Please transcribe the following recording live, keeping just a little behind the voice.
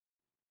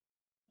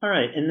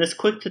Alright, in this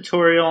quick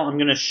tutorial I'm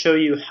going to show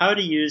you how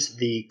to use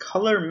the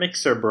color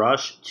mixer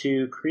brush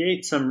to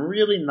create some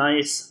really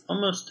nice,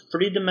 almost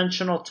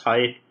three-dimensional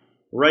type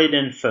right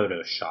in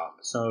Photoshop.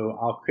 So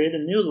I'll create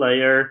a new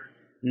layer,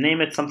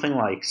 name it something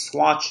like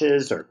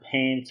swatches or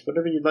paint,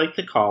 whatever you'd like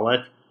to call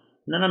it,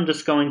 and then I'm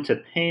just going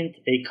to paint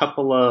a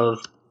couple of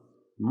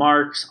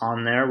marks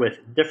on there with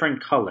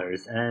different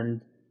colors.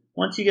 And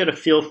once you get a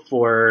feel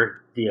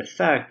for the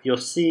effect, you'll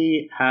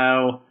see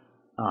how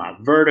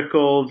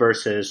vertical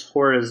versus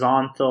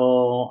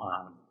horizontal,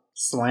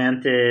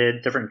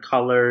 slanted, different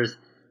colors,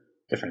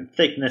 different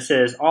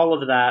thicknesses, all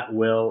of that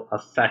will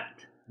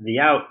affect the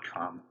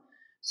outcome.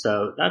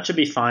 So that should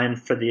be fine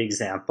for the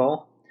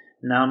example.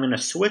 Now I'm going to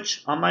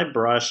switch on my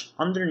brush.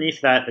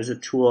 Underneath that is a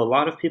tool a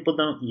lot of people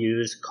don't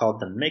use called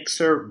the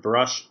Mixer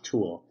Brush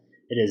tool.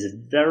 It is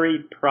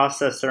very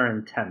processor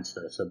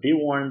intensive, so be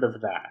warned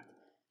of that.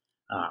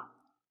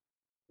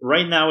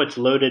 Right now it's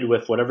loaded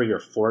with whatever your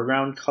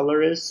foreground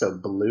color is, so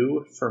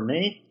blue for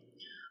me.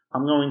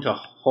 I'm going to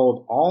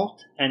hold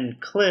Alt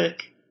and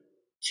click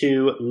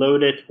to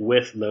load it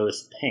with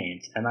those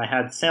paints. And I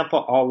had sample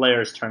all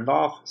layers turned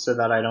off so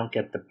that I don't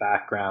get the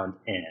background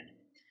in.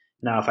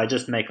 Now if I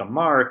just make a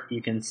mark,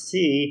 you can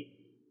see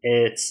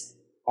it's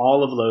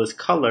all of those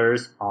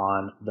colors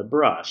on the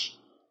brush.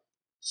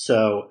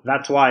 So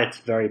that's why it's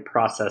very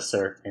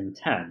processor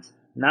intense.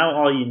 Now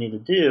all you need to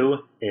do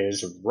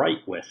is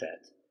write with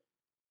it.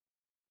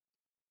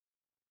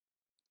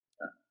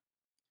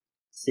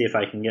 See if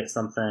I can get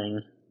something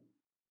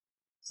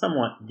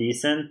somewhat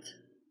decent.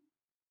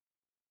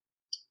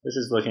 This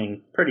is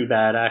looking pretty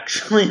bad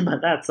actually,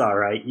 but that's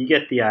alright. You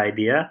get the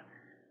idea.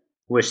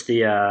 Wish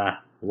the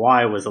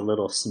Y was a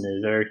little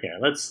smoother. Here,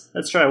 let's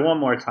try one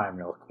more time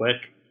real quick.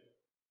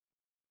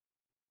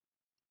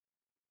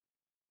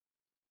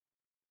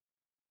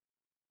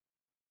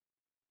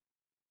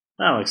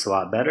 That looks a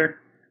lot better.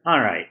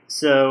 Alright,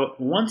 so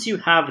once you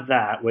have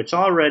that, which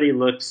already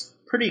looks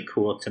pretty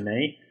cool to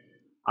me,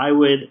 I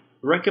would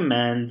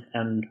recommend,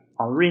 and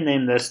I'll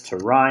rename this to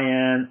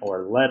Ryan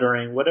or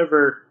lettering,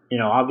 whatever,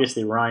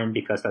 obviously Ryan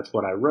because that's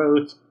what I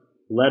wrote,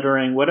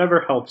 lettering,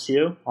 whatever helps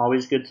you.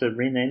 Always good to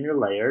rename your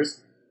layers.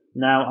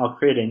 Now I'll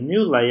create a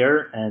new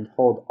layer and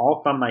hold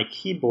Alt on my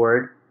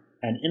keyboard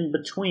and in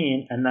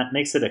between, and that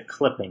makes it a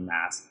clipping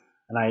mask.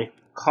 And I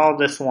call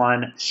this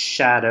one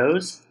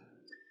Shadows.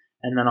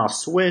 And then I'll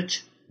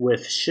switch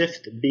with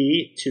Shift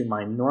B to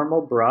my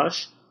normal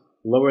brush,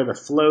 lower the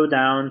flow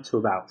down to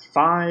about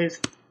 5,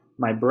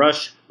 my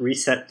brush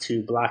reset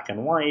to black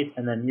and white,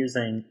 and then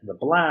using the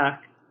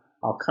black,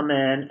 I'll come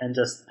in and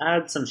just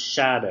add some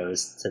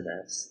shadows to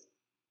this.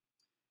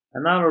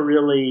 And that'll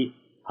really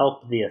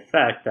help the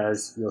effect,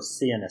 as you'll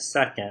see in a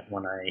second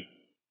when I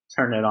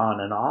turn it on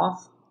and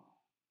off.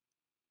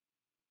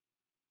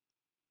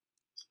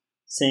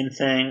 Same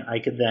thing, I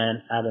could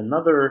then add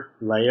another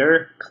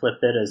layer, clip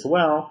it as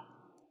well,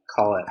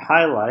 call it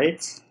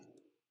Highlights,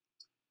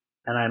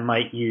 and I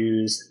might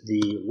use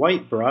the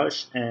white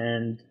brush,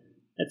 and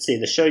let's see,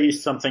 to show you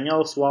something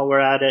else while we're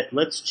at it,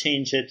 let's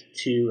change it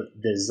to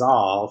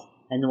Dissolve,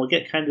 and we'll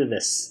get kind of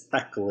this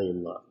speckly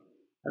look.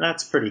 And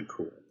that's pretty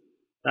cool.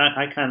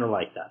 I kind of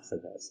like that for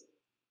this.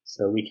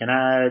 So we can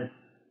add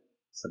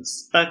some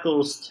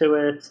speckles to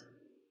it.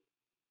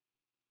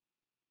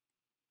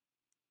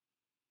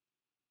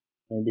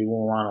 Maybe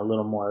we'll want a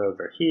little more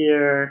over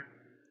here.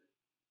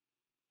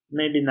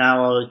 Maybe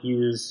now I'll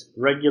use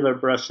regular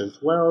brush as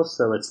well,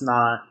 so it's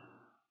not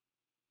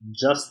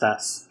just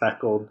that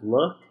speckled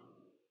look.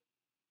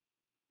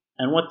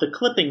 And what the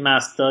clipping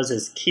mask does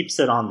is keeps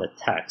it on the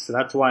text, so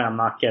that's why I'm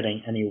not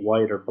getting any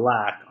white or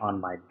black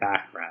on my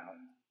background.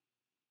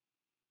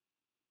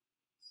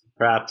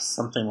 Perhaps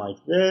something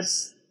like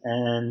this,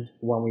 and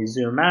when we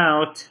zoom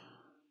out,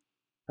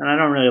 and I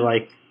don't really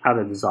like how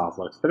the dissolve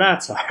looks, but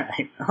that's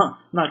alright. I'm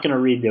not going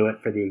to redo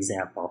it for the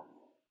example.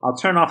 I'll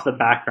turn off the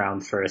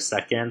background for a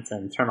second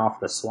and turn off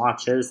the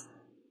swatches.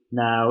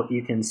 Now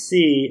you can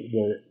see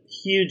the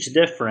huge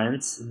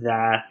difference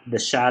that the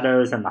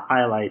shadows and the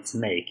highlights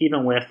make,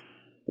 even with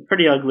the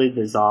pretty ugly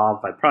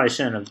dissolve. I probably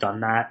shouldn't have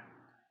done that.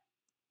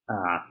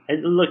 It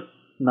looked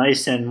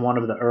nice in one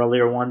of the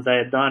earlier ones I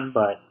had done,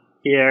 but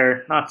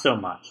here, not so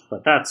much,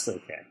 but that's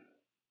okay.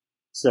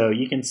 So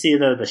you can see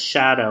though the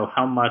shadow,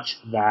 how much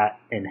that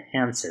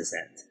enhances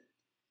it.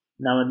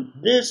 Now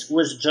this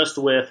was just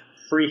with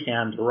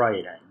freehand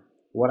writing.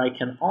 What I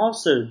can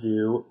also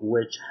do,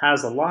 which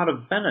has a lot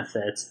of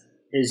benefits,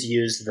 is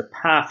use the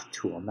path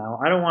tool. Now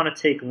I don't want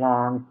to take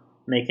long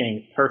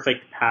making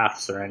perfect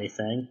paths or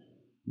anything,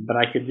 but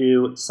I could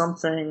do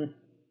something,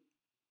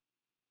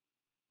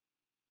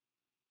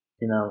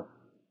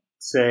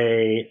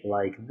 say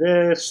like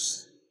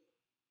this.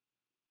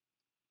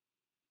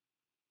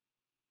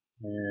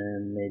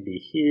 And maybe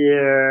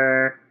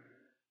here.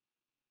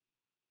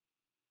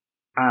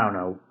 I don't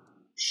know.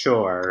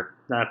 Sure,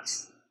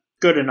 that's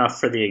good enough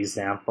for the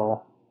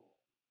example.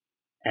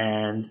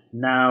 And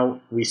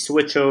now we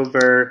switch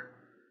over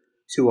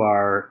to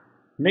our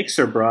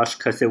mixer brush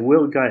because it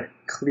will get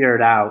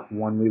cleared out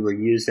when we were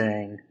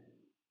using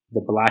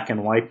the black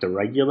and white, the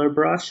regular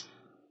brush.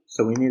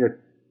 So we need to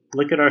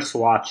look at our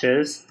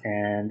swatches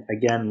and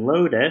again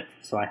load it.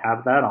 So I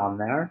have that on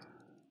there.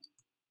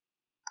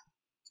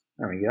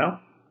 There we go.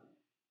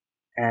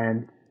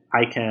 And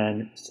I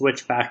can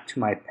switch back to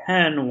my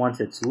pen once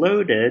it's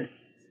loaded,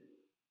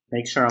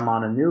 make sure I'm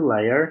on a new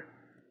layer,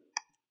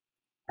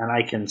 and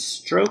I can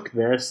stroke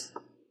this,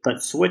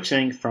 but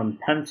switching from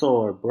pencil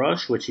or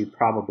brush, which you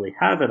probably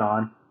have it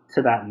on,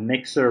 to that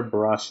mixer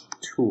brush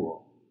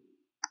tool.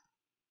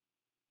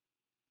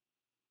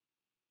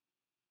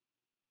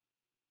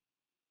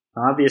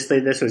 Obviously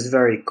this was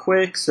very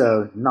quick,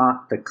 so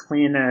not the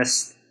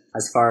cleanest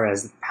as far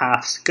as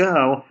paths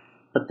go,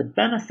 but the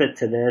benefit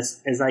to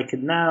this is I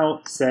could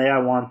now say I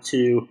want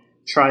to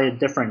try a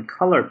different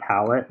color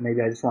palette.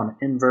 Maybe I just want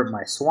to invert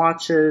my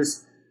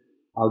swatches.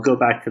 I'll go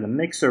back to the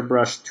mixer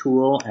brush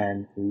tool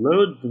and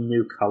load the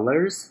new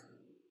colors,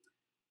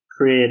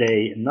 create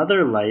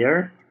another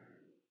layer,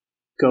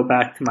 go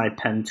back to my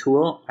pen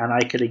tool, and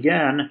I could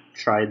again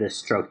try this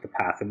stroke the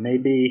path. And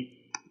maybe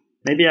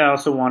I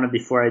also want to,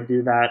 before I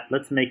do that,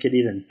 let's make it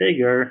even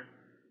bigger,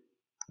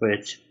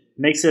 which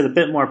makes it a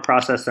bit more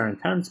processor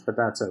intense, but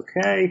that's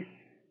okay.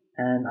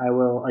 And I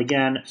will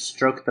again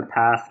stroke the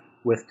path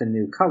with the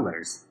new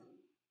colors.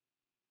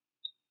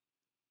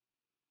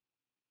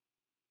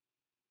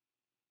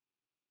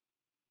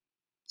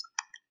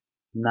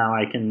 Now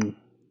I can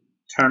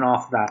turn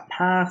off that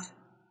path,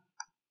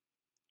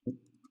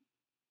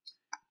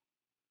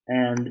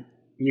 and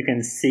you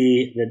can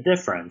see the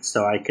difference.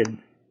 So I could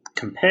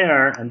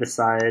compare and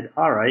decide,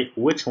 all right,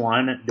 which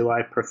one do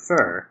I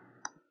prefer?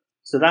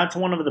 So that's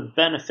one of the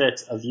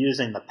benefits of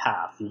using the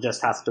path. You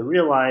just have to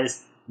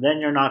realize then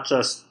you're not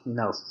just,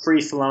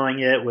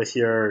 free-flowing it with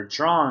your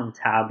drawing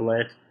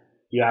tablet.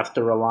 You have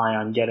to rely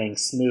on getting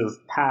smooth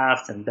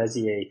paths and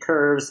Bezier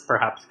curves,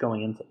 perhaps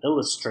going into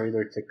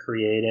Illustrator to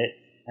create it,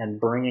 and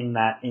bringing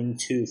that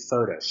into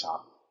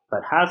Photoshop.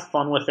 But have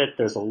fun with it.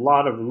 There's a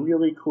lot of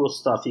really cool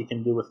stuff you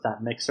can do with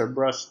that mixer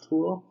brush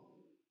tool.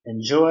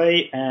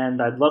 Enjoy,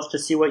 and I'd love to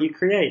see what you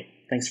create.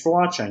 Thanks for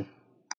watching.